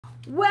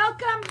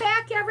Welcome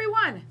back,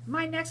 everyone.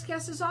 My next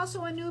guest is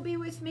also a newbie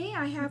with me.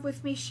 I have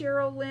with me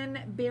Cheryl Lynn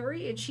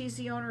Berry, and she's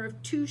the owner of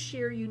Two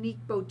Share Unique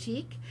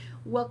Boutique.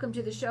 Welcome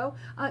to the show.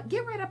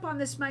 Get right up on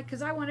this mic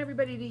because I want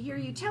everybody to hear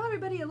you. Tell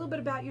everybody a little bit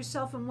about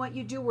yourself and what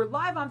you do. We're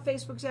live on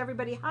Facebook, so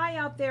everybody, hi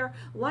out there.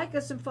 Like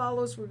us and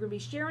follow us. We're going to be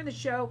sharing the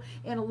show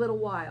in a little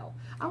while.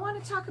 I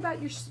want to talk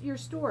about your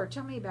store.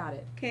 Tell me about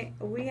it. Okay,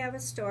 we have a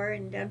store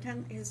in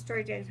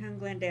historic downtown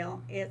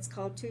Glendale. It's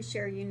called Two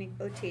Share Unique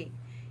Boutique.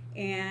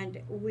 And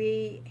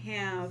we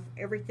have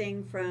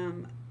everything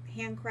from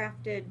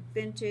handcrafted,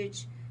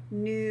 vintage,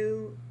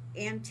 new,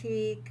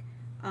 antique,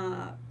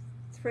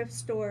 thrift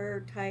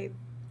store type,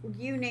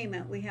 you name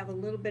it. We have a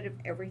little bit of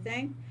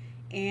everything.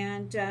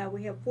 And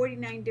we have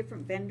 49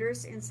 different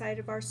vendors inside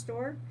of our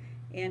store.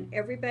 And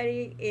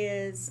everybody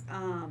is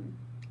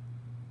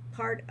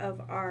part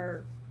of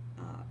our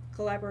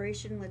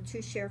collaboration with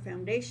Two Share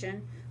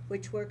Foundation,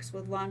 which works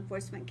with law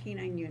enforcement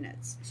canine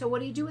units. So what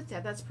do you do with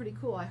that? That's pretty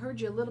cool. I heard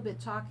you a little bit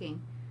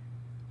talking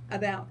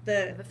about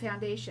the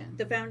foundation.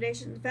 The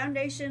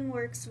foundation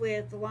works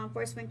with the law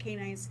enforcement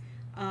canines.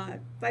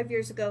 5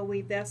 years ago,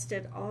 we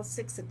vested all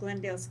 6 of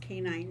Glendale's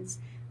canines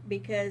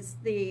because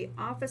the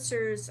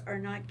officers are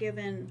not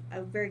given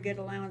a very good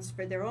allowance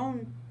for their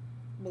own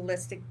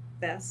ballistic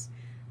vests,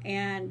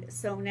 and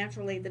so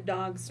naturally the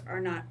dogs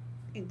are not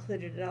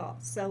included at all.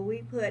 So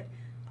we put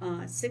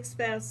 6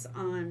 vests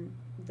on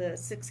the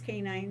 6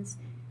 canines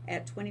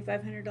at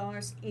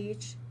 $2,500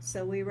 each.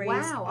 So we raised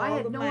wow, all I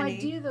had the no money.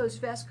 idea those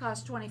vests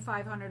cost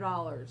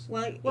 $2,500.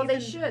 Well,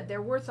 they should.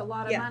 They're worth a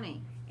lot of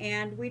money.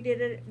 And we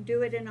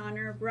do it in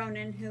honor of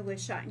Ronan, who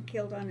was shot and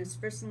killed on his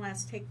first and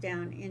last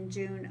takedown in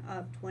June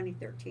of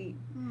 2013.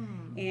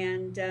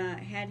 And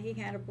had he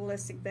had a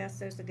ballistic vest,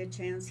 there's a good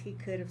chance he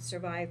could have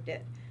survived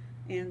it.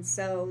 And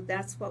so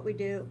that's what we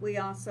do. We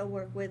also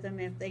work with them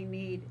if they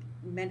need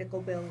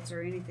medical bills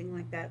or anything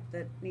like that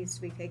that needs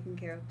to be taken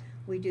care of.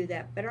 We do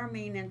that, but our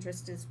main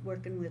interest is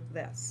working with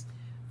vests.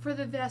 For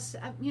the vests,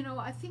 you know,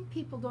 I think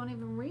people don't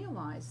even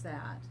realize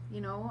that.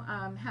 You know,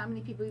 how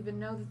many people even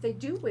know that they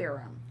do wear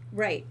them?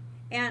 Right,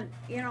 and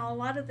you know, a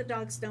lot of the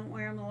dogs don't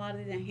wear them. A lot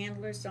of the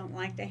handlers don't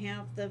like to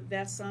have the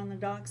vests on the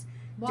dogs.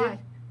 Why?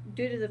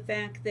 Due to the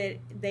fact that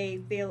they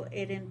feel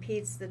it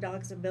impedes the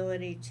dog's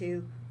ability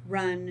to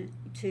run,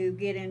 to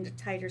get into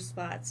tighter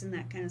spots and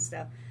that kind of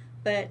stuff.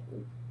 But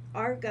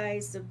our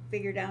guys have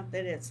figured out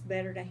that it's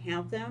better to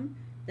have them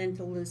than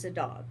to lose a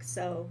dog.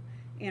 So,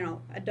 you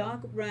know, a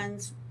dog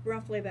runs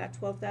roughly about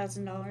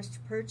 $12,000 to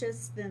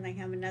purchase. Then they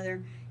have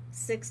another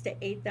 $6,000 to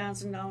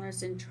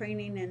 $8,000 in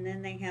training, and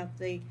then they have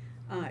the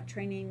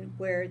training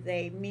where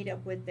they meet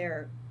up with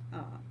their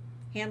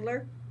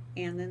handler,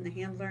 and then the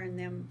handler and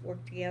them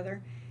work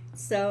together.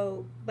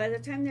 So by the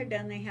time they're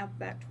done, they have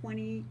about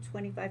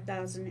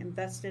 $25,000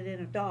 invested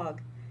in a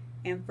dog,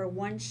 and for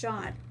one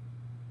shot,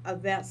 a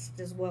vest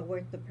is well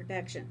worth the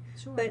protection.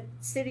 Sure. But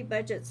city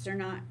budgets are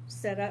not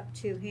set up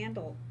to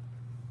handle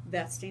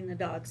vesting the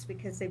dogs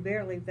because they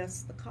barely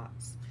vest the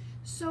cops.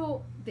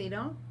 So they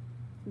don't?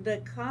 The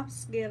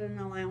cops get an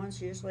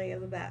allowance usually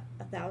of about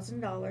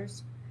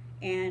 $1,000,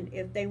 and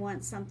if they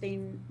want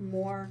something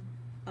more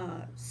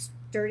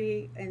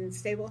sturdy and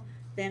stable,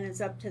 then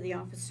it's up to the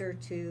officer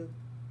to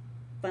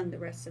fund the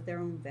rest of their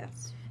own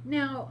vests.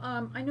 Now,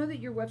 I know that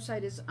your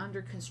website is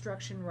under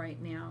construction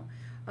right now.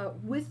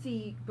 With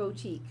the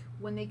boutique,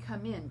 when they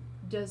come in,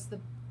 does the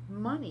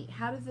money,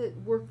 how does it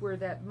work where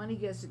that money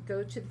goes to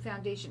go to the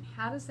foundation?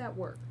 How does that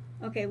work?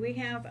 Okay, we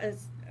have,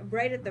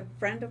 right at the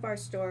front of our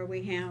store,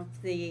 we have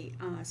the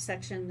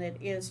section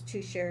that is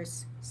Two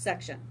Share's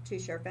section, Two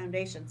Share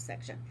Foundation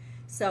section.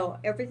 So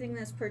everything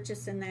that's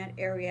purchased in that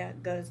area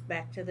goes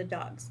back to the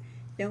dogs.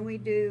 Then we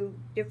do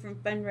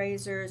different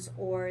fundraisers,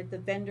 or the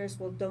vendors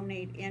will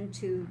donate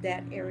into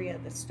that area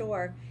of the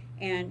store,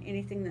 and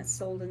anything that's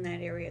sold in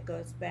that area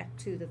goes back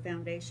to the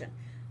foundation.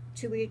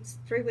 3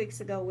 weeks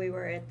ago, we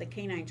were at the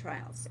canine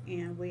trials,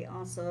 and we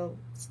also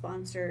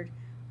sponsored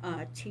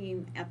a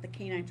team at the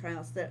canine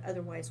trials that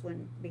otherwise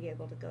wouldn't be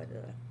able to go to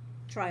the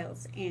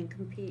trials and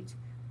compete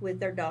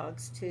with their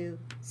dogs to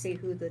see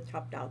who the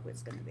top dog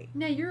was going to be.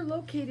 Now, you're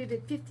located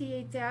at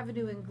 58th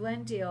Avenue in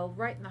Glendale,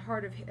 right in the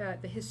heart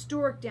of the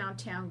historic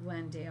downtown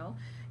Glendale.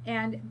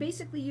 And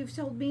basically, you've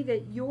told me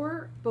that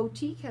your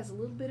boutique has a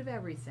little bit of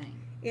everything.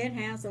 It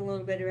has a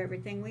little bit of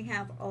everything. We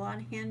have a lot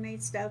of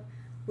handmade stuff.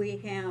 We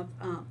have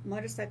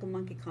Motorcycle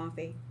Monkey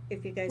coffee.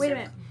 If you guys wait a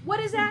minute, what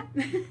is that?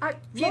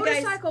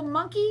 Motorcycle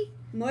Monkey?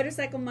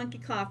 Motorcycle Monkey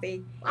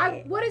coffee.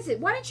 What is it?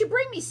 Why don't you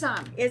bring me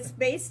some? It's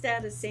based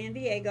out of San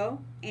Diego,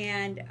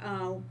 and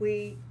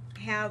we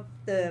have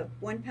the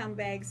 1 pound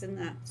bags in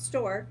the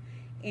store,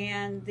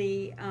 and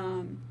the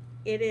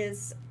it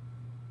is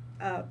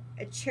a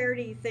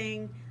charity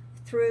thing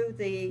through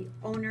the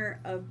owner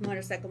of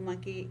Motorcycle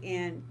Monkey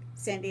in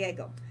San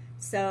Diego.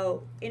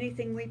 So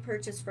anything we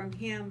purchase from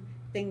him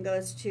then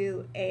goes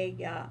to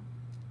a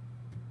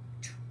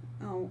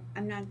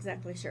I'm not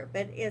exactly sure,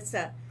 but it's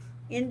a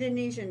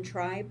Indonesian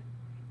tribe,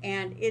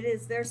 and it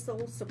is their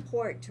sole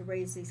support to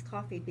raise these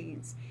coffee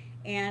beans.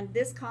 And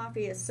this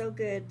coffee is so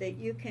good that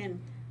you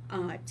can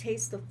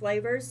taste the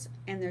flavors,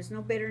 and there's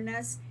no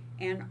bitterness.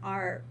 And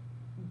our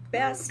I'm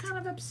best kind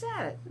of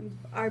upset.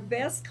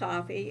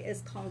 coffee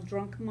is called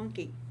Drunk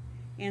Monkey,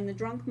 and the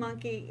Drunk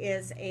Monkey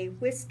is a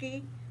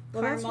whiskey,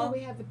 Well, that's why caramel,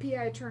 we have the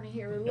PI attorney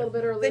here a little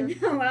bit earlier.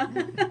 vanilla.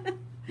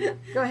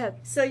 Go ahead.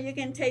 So you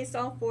can taste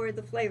all four of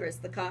the flavors: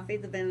 the coffee,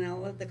 the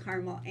vanilla, the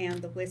caramel,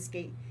 and the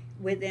whiskey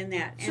within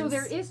that. So And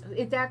there is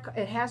it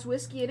has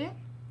whiskey in it.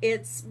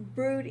 it's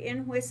brewed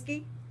in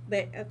whiskey,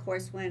 but of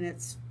course when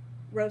it's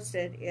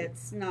roasted,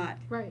 it's not.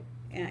 Right.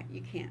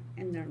 You can't,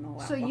 and there's no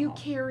alcohol. So you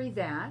carry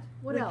that.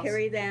 What we else?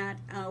 carry that.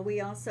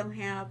 We also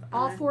have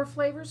All four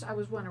flavors? I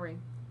was wondering.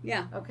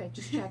 Yeah, Okay,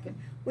 just checking.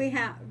 we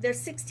have. There's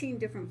 16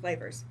 different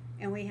flavors,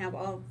 and we have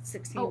all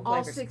 16 Oh,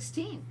 flavors. all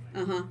 16.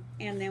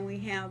 And then we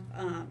have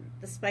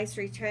the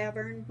Spicery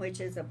Tavern, which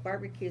is a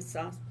barbecue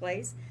sauce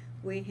place.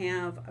 We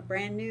have a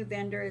brand new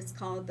vendor. It's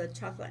called the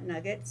Chocolate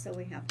Nugget. So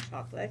we have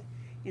chocolate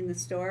in the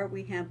store.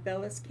 We have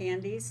Bella's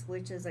Candies,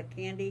 which is a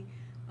candy,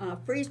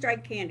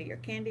 freeze-dried candy. Your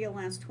candy will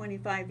last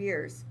 25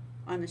 years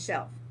on the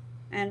shelf.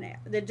 And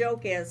the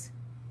joke is,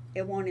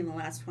 it won't even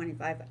last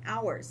 25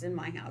 hours in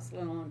my house,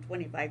 let alone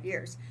 25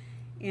 years.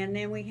 And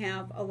then we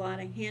have a lot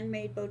of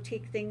handmade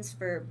boutique things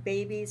for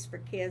babies, for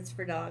kids,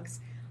 for dogs.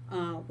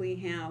 We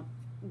have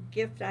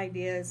gift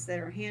ideas that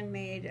are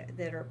handmade,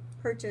 that are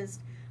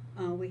purchased.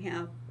 We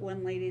have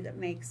one lady that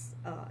makes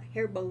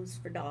hair bows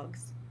for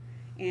dogs.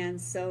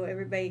 And so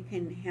everybody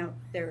can have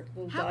their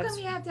little How dogs. come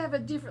you have to have a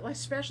different, like,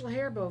 special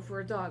hair bow for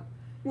a dog?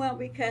 Well,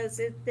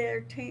 because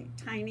they're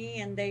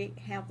tiny and they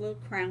have little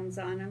crowns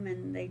on them,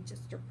 and they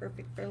just are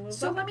perfect for a little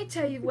So dog. let me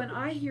tell you, when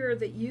I hear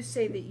that you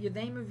say that your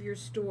name of your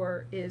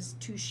store is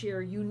To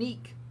Share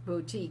Unique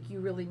Boutique, you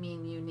really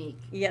mean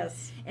unique.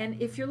 Yes. And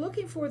if you're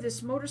looking for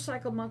this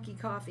Motorcycle Monkey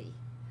coffee,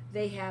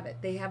 they have it.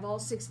 They have all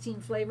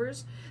 16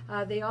 flavors.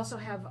 They also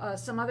have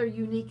some other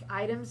unique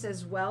items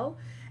as well.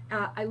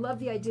 I love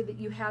the idea that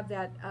you have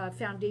that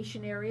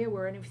foundation area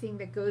where anything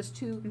that goes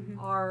to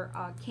our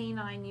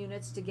canine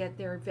units to get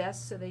their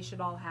vests, so they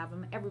should all have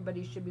them.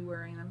 Everybody should be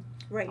wearing them.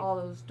 Right. All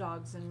those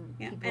dogs and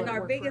Yeah. people And that our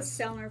work biggest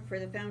seller for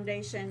the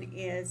foundation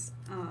is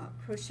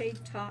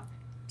crocheted top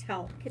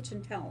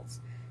kitchen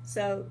towels.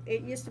 So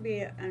it used to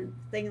be a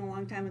thing a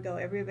long time ago.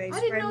 Everybody's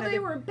I didn't know grandmother. they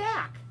were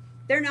back.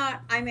 They're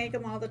not. I make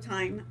them all the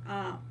time.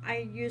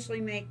 I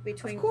usually make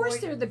between Of course,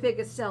 40, they're the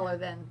biggest seller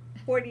then.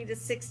 40 to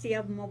 60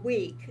 of them a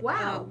week.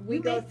 Wow, We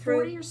you go make through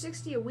 40 or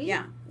 60 a week?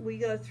 Yeah, we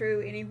go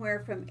through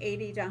anywhere from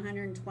 80 to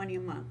 120 a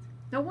month.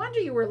 No wonder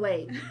you were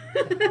late.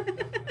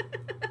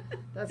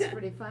 That's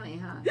pretty funny,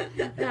 huh?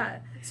 Yeah.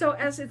 So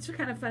as it's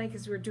kind of funny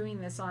because we're doing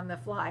this on the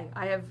fly.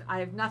 I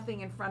have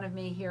nothing in front of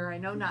me here. I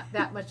know not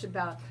that much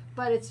about,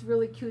 but it's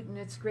really cute and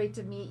it's great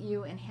to meet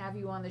you and have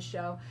you on the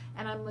show.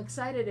 And I'm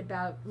excited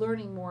about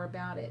learning more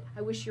about it.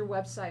 I wish your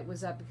website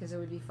was up because it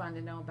would be fun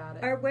to know about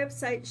it. Our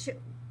website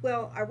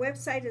our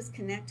website is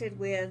connected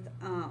with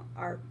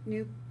our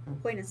new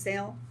point of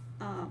sale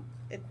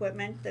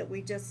equipment that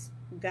we just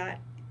got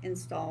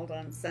installed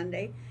on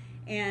Sunday.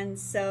 And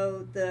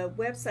so the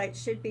website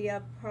should be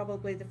up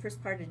probably the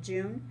first part of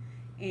June,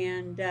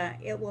 and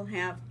it will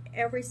have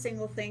every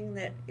single thing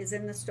that is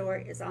in the store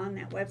is on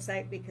that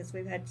website, because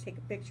we've had to take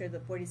a picture of the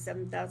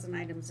 47,000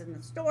 items in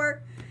the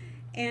store,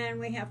 and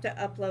we have to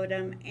upload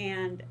them.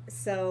 And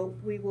so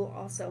we will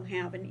also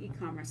have an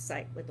e-commerce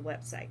site with the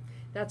website.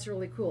 That's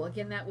really cool.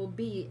 Again, that will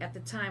be at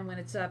the time when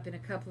it's up in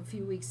a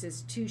few weeks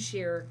is To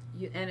Share,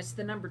 and it's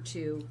the number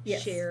 2,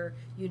 Yes. Share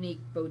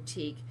Unique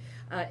Boutique.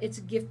 It's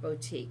a gift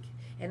boutique.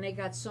 And they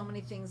got so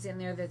many things in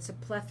there that's a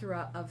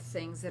plethora of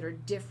things that are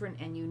different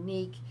and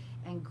unique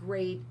and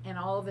great, and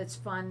all of it's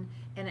fun.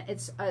 And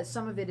it's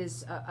some of it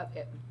is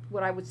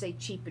what I would say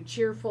cheap and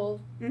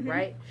cheerful,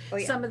 right? Oh,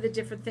 yeah. Some of the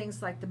different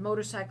things like the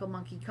Motorcycle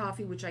Monkey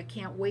coffee, which I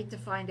can't wait to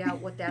find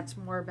out what that's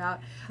more about.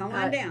 Come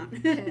on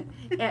down.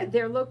 And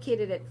they're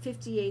located at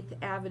 58th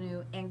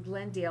Avenue and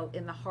Glendale,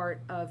 in the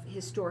heart of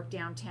historic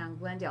downtown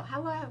Glendale.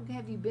 How long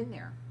have you been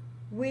there?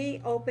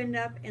 We opened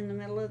up in the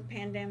middle of the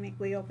pandemic.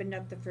 We opened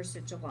up the 1st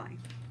of July.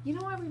 You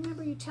know, I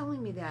remember you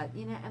telling me that,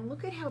 and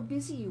look at how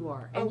busy you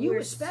are. Oh, And you we're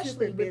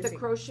especially super with the busy.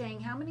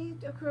 crocheting. How many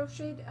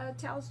crocheted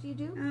towels do you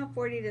do?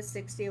 40 to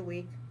 60 a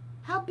week.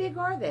 How big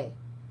are they?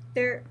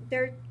 They're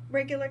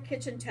regular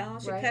kitchen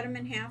towels. You Right. cut them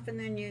in half, and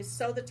then you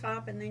sew the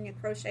top, and then you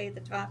crochet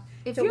the top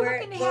If to you're where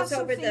looking it to have goes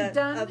over something the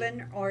done,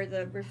 oven or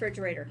the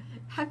refrigerator.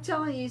 I'm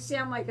telling you, you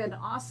sound like an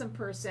awesome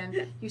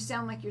person. You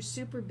sound like you're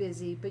super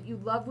busy, but you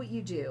love what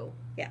you do.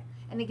 Yeah.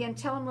 And again,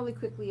 tell them really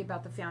quickly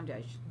about the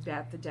foundation.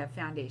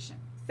 Foundation.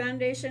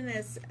 Foundation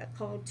is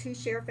called To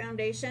Share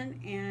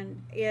Foundation,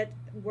 and it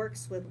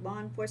works with law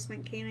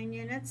enforcement canine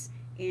units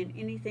and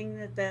anything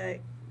that the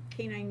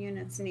canine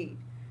units need.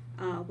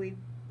 We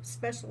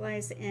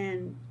specialize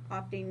in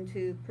opting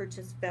to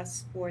purchase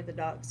vests for the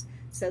dogs.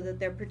 so that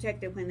they're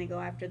protected when they go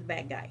after the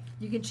bad guy.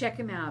 You can check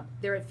them out.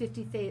 They're at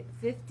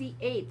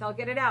 58th, I'll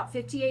get it out,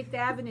 58th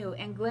Avenue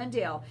and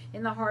Glendale,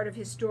 in the heart of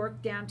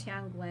historic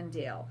downtown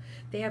Glendale.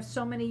 They have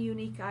so many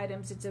unique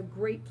items. It's a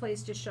great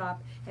place to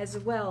shop, as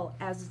well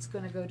as it's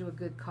going to go to a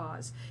good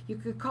cause. You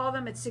could call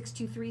them at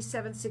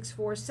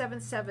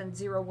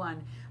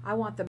 623-764-7701. I want the